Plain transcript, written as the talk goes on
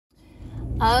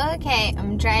Okay,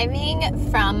 I'm driving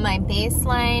from my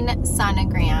baseline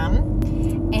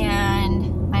sonogram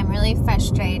and I'm really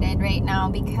frustrated right now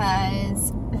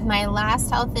because my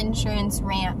last health insurance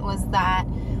rant was that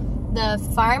the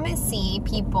pharmacy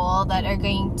people that are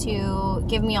going to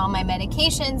give me all my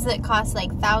medications that cost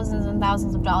like thousands and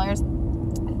thousands of dollars,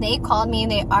 they called me.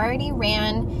 They already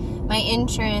ran my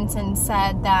insurance and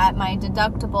said that my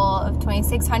deductible of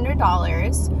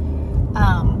 $2,600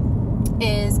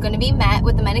 is going to be met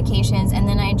with the medications, and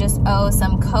then I just owe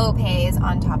some co-pays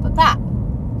on top of that.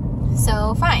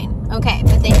 So fine, okay,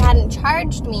 but they hadn't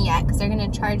charged me yet because they're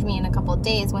going to charge me in a couple of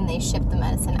days when they ship the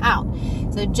medicine out.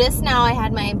 So just now I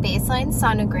had my baseline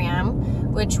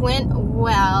sonogram, which went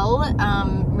well.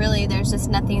 Really, there's just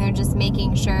nothing. They're just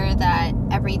making sure that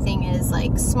everything is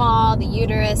like small. The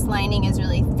uterus lining is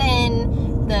really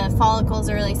thin. The follicles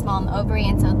are really small in the ovary,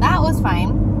 and so that was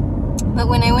fine. But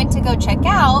when I went to go check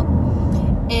out,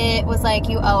 it was like,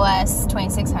 you owe us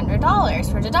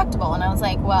 $2,600 for deductible. And I was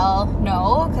like, well,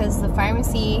 no, because the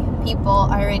pharmacy people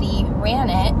already ran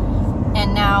it.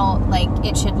 And now, like,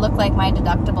 it should look like my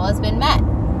deductible has been met.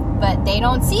 But they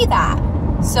don't see that.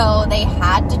 So they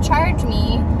had to charge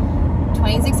me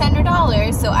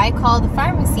 $2,600. So I called the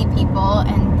pharmacy people,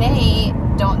 and they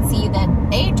don't see that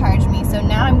they charged me. So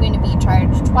now I'm going to be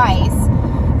charged twice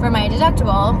for my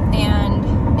deductible.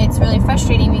 And it's really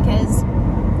frustrating because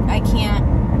I can't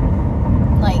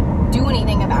do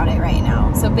anything about it right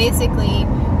now. So basically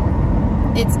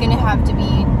it's gonna have to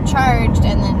be charged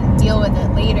and then deal with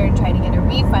it later and try to get a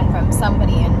refund from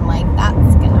somebody, and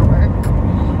that's gonna work.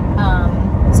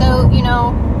 So you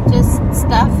know, just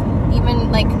stuff,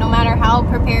 even no matter how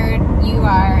prepared you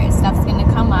are, stuff's gonna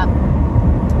come up.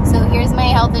 So here's my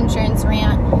health insurance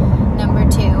rant number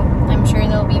 2. I'm sure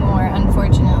there'll be more,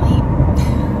 unfortunately.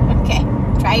 Okay,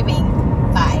 driving.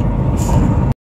 Bye.